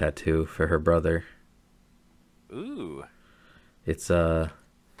Zelda tattoo for her brother. Ooh. It's have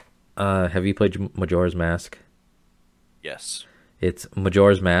you played Majora's Mask? Yes. It's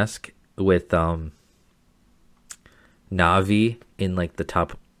Majora's Mask with Navi in like the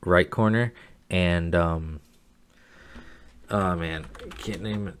top right corner and oh man, I can't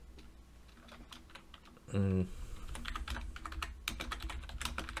name it.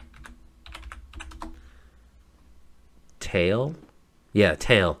 Tail? Yeah,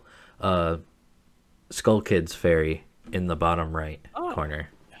 Tail. Skull Kid's fairy in the bottom right Oh, corner.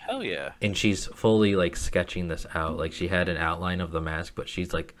 hell yeah. And she's fully like sketching this out. Like she had an outline of the mask, but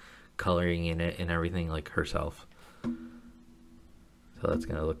she's like coloring in it and everything like herself. So that's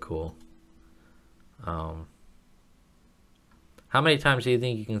gonna look cool. How many times do you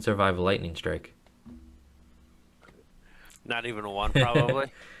think you can survive a lightning strike? Not even one,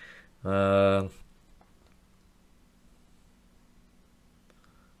 probably. Uh,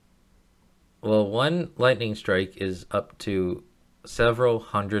 well, one lightning strike is up to several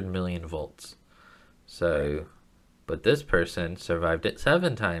 100 million volts. So, but this person survived it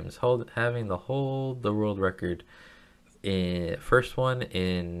 7 times, having the world record. First one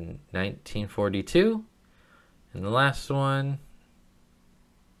in 1942, and the last one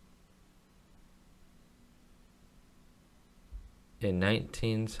in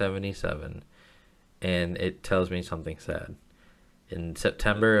 1977. And it tells me something sad. In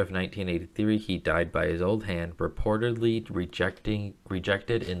September of 1983, he died by his old hand, reportedly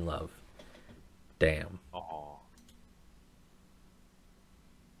rejected in love. Damn. Oh.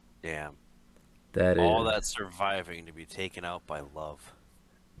 Damn. That All is that surviving to be taken out by love.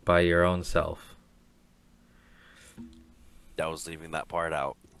 by your own self. I was leaving that part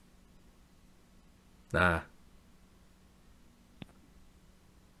out. Ah.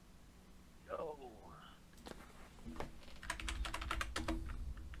 Oh.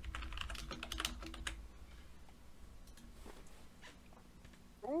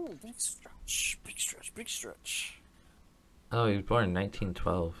 Oh, big stretch. Big stretch. Big stretch. Oh, he was born in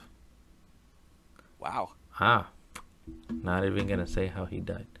 1912. Wow. Ah. Not even gonna say how he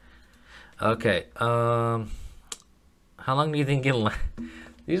died. Okay. How long do you think it'll?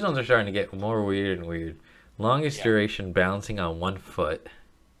 These ones are starting to get more weird and weird. Longest Yeah. duration balancing on 1 foot.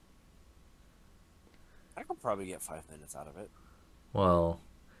 I could probably get 5 minutes out of it. Well,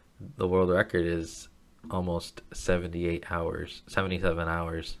 the world record is almost 78 hours, 77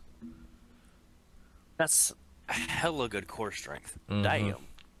 hours. That's hella good core strength. Mhm.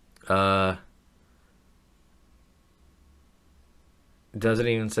 Damn. Doesn't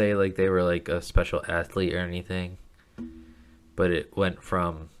even say like they were like a special athlete or anything, but it went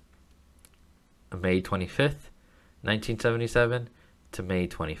from May 25th, 1977 to May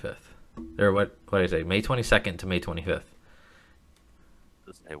 25th. Or what did I say? May 22nd to May 25th.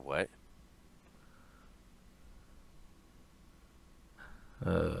 Say what?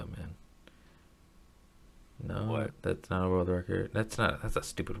 Oh man. No, What? that's not a world record. That's a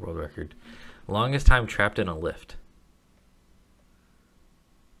stupid world record. Longest time trapped in a lift.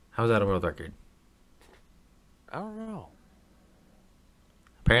 How is that a world record? I don't know.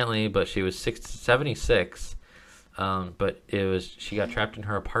 Apparently, but she was 76. But she got trapped in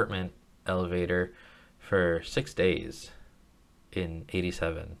her apartment elevator for 6 days in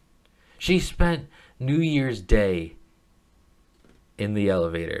 87. She spent New Year's Day in the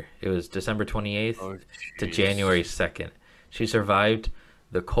elevator. It was December 28th Oh, to jeez. January 2nd. She survived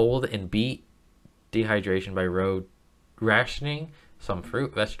the cold and beat dehydration by road rationing, some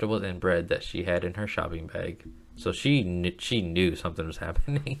fruit, vegetables, and bread that she had in her shopping bag. So she knew something was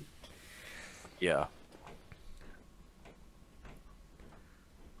happening. Yeah.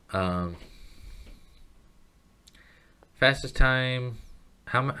 Um, fastest time.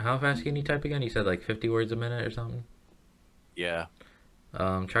 How fast can you type again? You said like 50 words a minute or something. Yeah.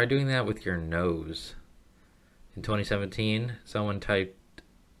 Try doing that with your nose. In 2017, someone typed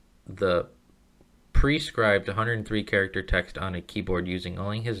the prescribed 103 character text on a keyboard using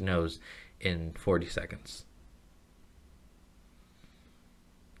only his nose in 40 seconds.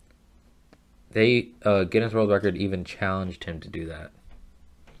 They Guinness World Record even challenged him to do that.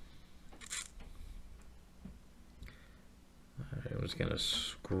 Alright, I'm just gonna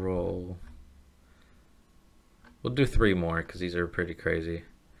scroll. We'll do 3 more because these are pretty crazy.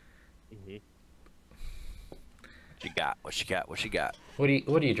 Mm-hmm. What you got? What you got? What you got? What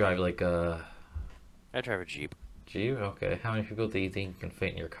do you drive, like a I drive a Jeep. Jeep? Okay. How many people do you think can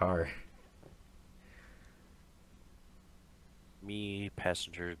fit in your car? Me,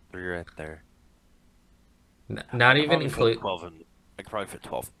 passenger, 3 right there. Not even include 12 I could probably fit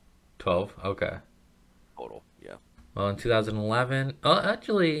 12 12. Okay. total. Yeah. Well, in 2011, oh,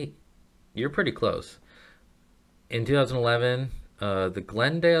 actually, you're pretty close. In 2011, the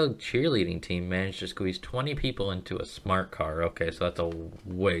Glendale cheerleading team managed to squeeze 20 people into a smart car. Okay, so that's a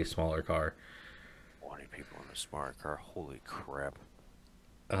way smaller car. 20 people in a smart car. Holy crap.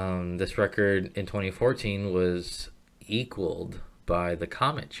 This record in 2014 was equaled by the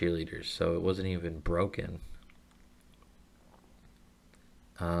Comet cheerleaders, so it wasn't even broken.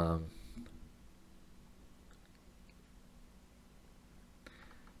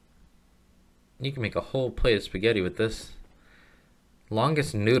 You can make a whole plate of spaghetti with this. The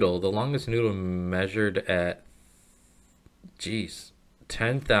longest noodle measured at,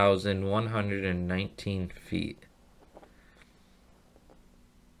 10,119 feet.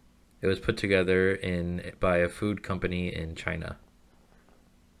 It was put together by a food company in China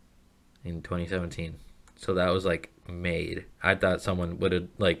in 2017. So that was like made. I thought someone would have,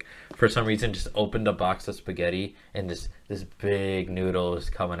 like, for some reason just opened a box of spaghetti and this big noodle is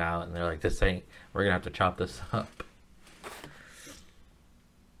coming out and they're like, we're gonna have to chop this up.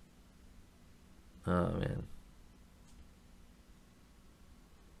 Oh man.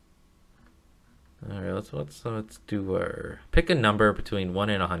 All right, let's do our pick a number between 1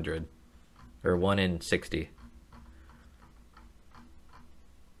 and 100 or 1 and 60.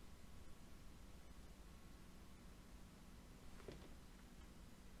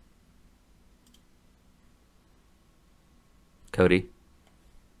 Cody,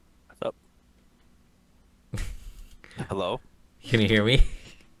 What's up? Hello? can you hear me?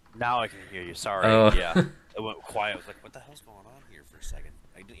 Now I can hear you. Sorry. Oh. Yeah. It went quiet. I was like, what the hell's going on here for a second?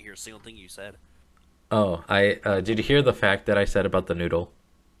 I didn't hear a single thing you said. Oh, I did you hear the fact that I said about the noodle?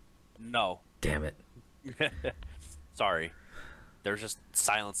 No. Damn it. Sorry. There was just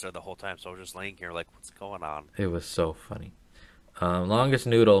silence there the whole time, so I was just laying here like, what's going on? It was so funny. Longest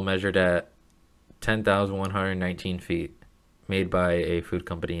noodle measured at 10,119 feet, made by a food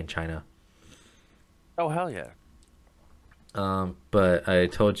company in China. Oh, hell yeah. But I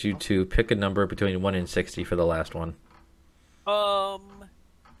told you to pick a number between 1 and 60 for the last one.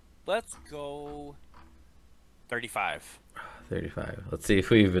 Let's go 35. 35. Let's see if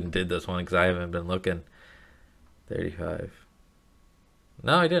we even did this one because I haven't been looking. 35.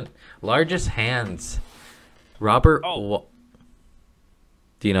 No, I didn't. Largest hands. Robert. Oh.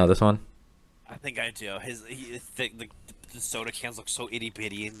 Do you know this one? I think I do. The soda cans look so itty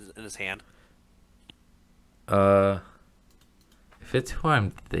bitty in his hand. If it's who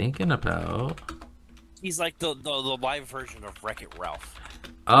I'm thinking about. He's like the live version of Wreck-It Ralph.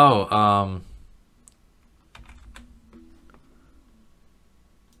 Oh,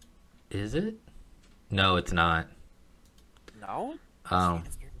 is it? No, it's not. No?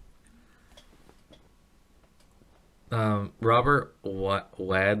 Robert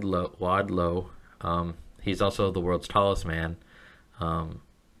Wadlow. He's also the world's tallest man.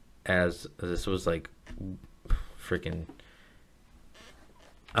 As this was like freaking.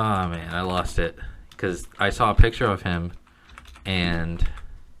 Oh man, I lost it because I saw a picture of him, and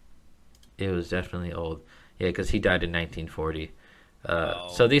it was definitely old. Yeah, because he died in 1940.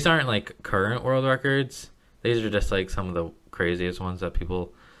 So these aren't like current world records. These are just like some of the craziest ones that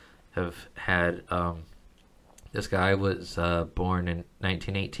people have had. This guy was born in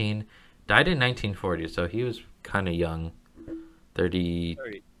 1918, died in 1940, so he was kind of young.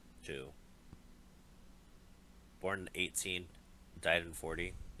 32. Born in 18, died in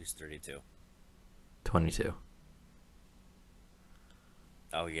 40. He's 32. 22.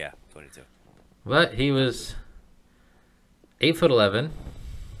 Oh yeah, 22. But he was 8'11".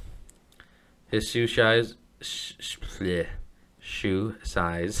 His shoe size, shoe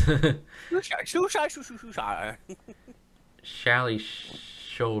size, Sally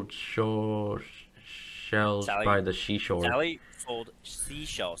showed shells by the seashore. Sally sold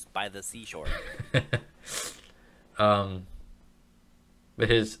seashells by the seashore. But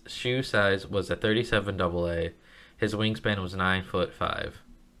his shoe size was a 37 AA. His wingspan was 9'5".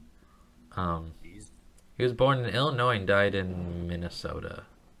 He was born in Illinois and died in Minnesota.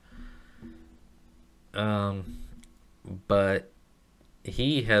 But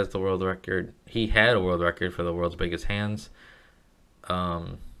he has the world record. He had a world record for the world's biggest hands.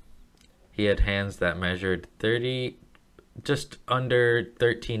 He had hands that measured just under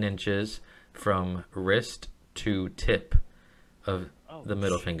 13 inches from wrist to tip of the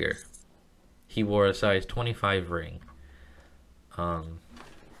middle finger. He wore a size 25 ring. I'm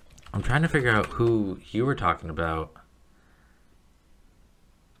trying to figure out who you were talking about.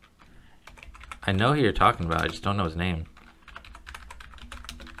 I know who you're talking about. I just don't know his name.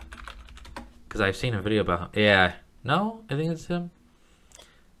 Because I've seen a video about him. Yeah. No? I think it's him.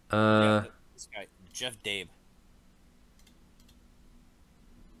 This guy, Jeff Dabe.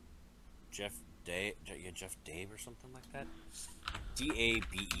 Jeff Dabe or something like that.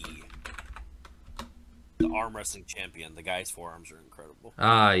 DABE. The arm wrestling champion. The guy's forearms are incredible.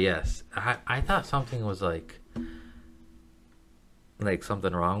 Yes. I thought something was like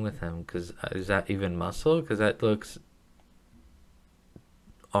something wrong with him. Because is that even muscle? Because that looks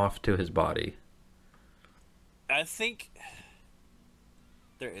off to his body. I think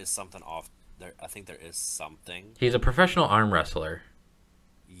there is something off there. I think there is something. He's a professional arm wrestler.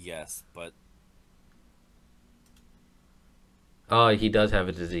 Yes, but oh, he does have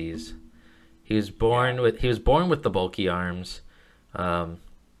a disease. He was born with the bulky arms.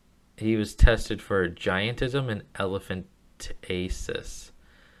 He was tested for giantism and elephantiasis.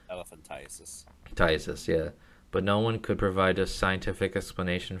 Elephantiasis, yeah. But no one could provide a scientific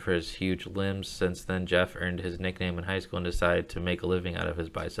explanation for his huge limbs. Since then, Jeff earned his nickname in high school and decided to make a living out of his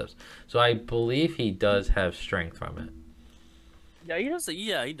biceps. So I believe he does have strength from it. Yeah, he does.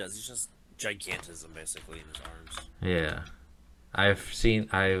 Yeah, he does. He's just gigantism basically in his arms. Yeah. I've seen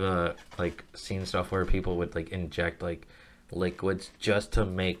stuff where people would inject liquids just to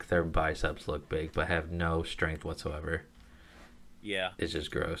make their biceps look big, but have no strength whatsoever. Yeah, it's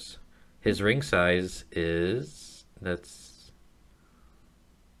just gross. His ring size is it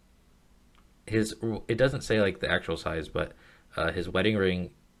doesn't say the actual size, but his wedding ring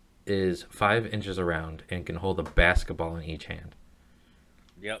is 5 inches around and can hold a basketball in each hand.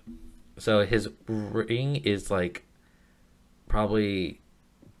 Yep. So his ring is probably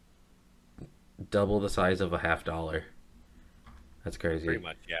double the size of a $50. That's crazy. Pretty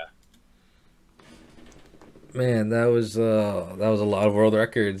much, yeah. Man, that was a lot of world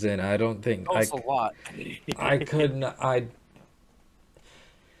records, and I don't think a lot. I couldn't.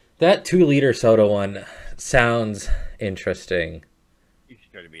 That 2-liter soda one sounds interesting. You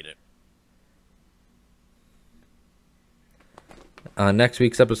should try to beat it. Next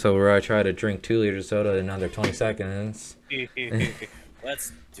week's episode, where I try to drink 2 liters of soda in under 20 seconds.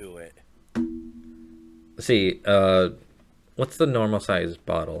 Let's do it. Let's see, what's the normal size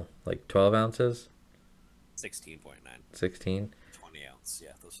bottle? 12 ounces? 16.9. 16? 20 ounce,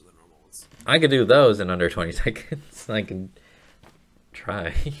 yeah, those are the normal ones. I could do those in under 20 seconds. I can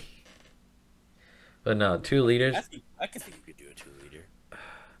try. But no, 2 liters? I could think you could do a 2-liter.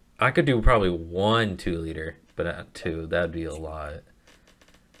 I could do probably 1 2-liter, but not 2. That'd be a lot.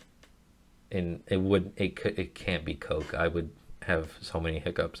 And it can't be Coke. I would have so many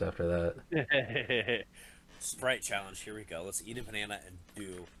hiccups after that. Sprite challenge. Here we go. Let's eat a banana and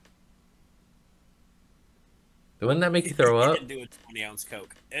do. Wouldn't that make you throw up? Do a 20-ounce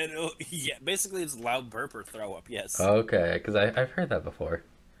Coke. And yeah, basically it's loud burp or throw up. Yes. Okay, because I've heard that before.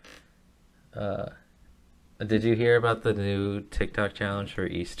 Did you hear about the new TikTok challenge for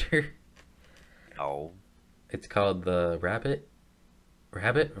Easter? No. It's called the rabbit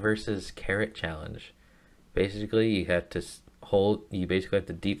versus carrot challenge. Basically, you basically have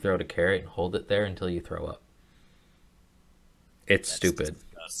to deep throat a carrot and hold it there until you throw up. That's stupid.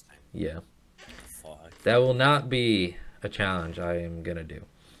 Disgusting. Yeah. Fuck. That will not be a challenge I am gonna do.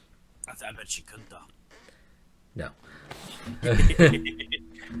 I bet you could though. No.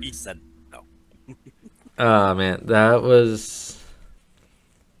 He said no. Oh man, those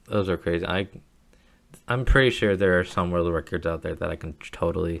are crazy. I'm pretty sure there are some world records out there that I can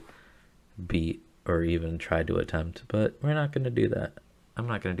totally beat or even try to attempt, but we're not going to do that. I'm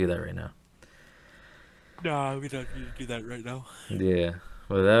not going to do that right now. No, we don't need to do that right now. Yeah.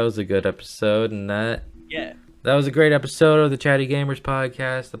 Well, that was a good episode, and that that was a great episode of the Chatty Gamers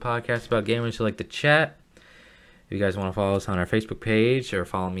podcast, the podcast about gamers who like to chat. If you guys want to follow us on our Facebook page or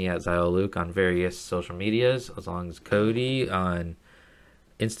follow me at Luke on various social medias, as long as Codie on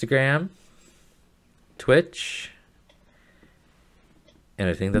Instagram, Twitch, and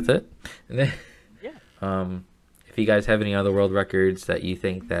I think that's it. And then, if you guys have any other world records that you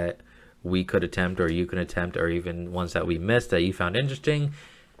think that we could attempt or you can attempt, or even ones that we missed that you found interesting,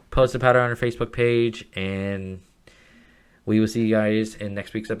 post about it on our Facebook page, and we will see you guys in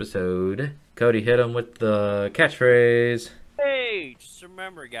next week's episode. Codie, hit him with the catchphrase. Hey, just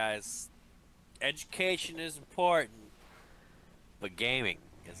remember, guys, education is important, but gaming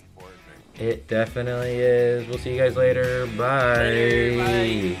is important. It definitely is. We'll see you guys later. Bye.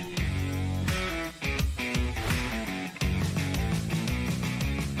 Later, bye.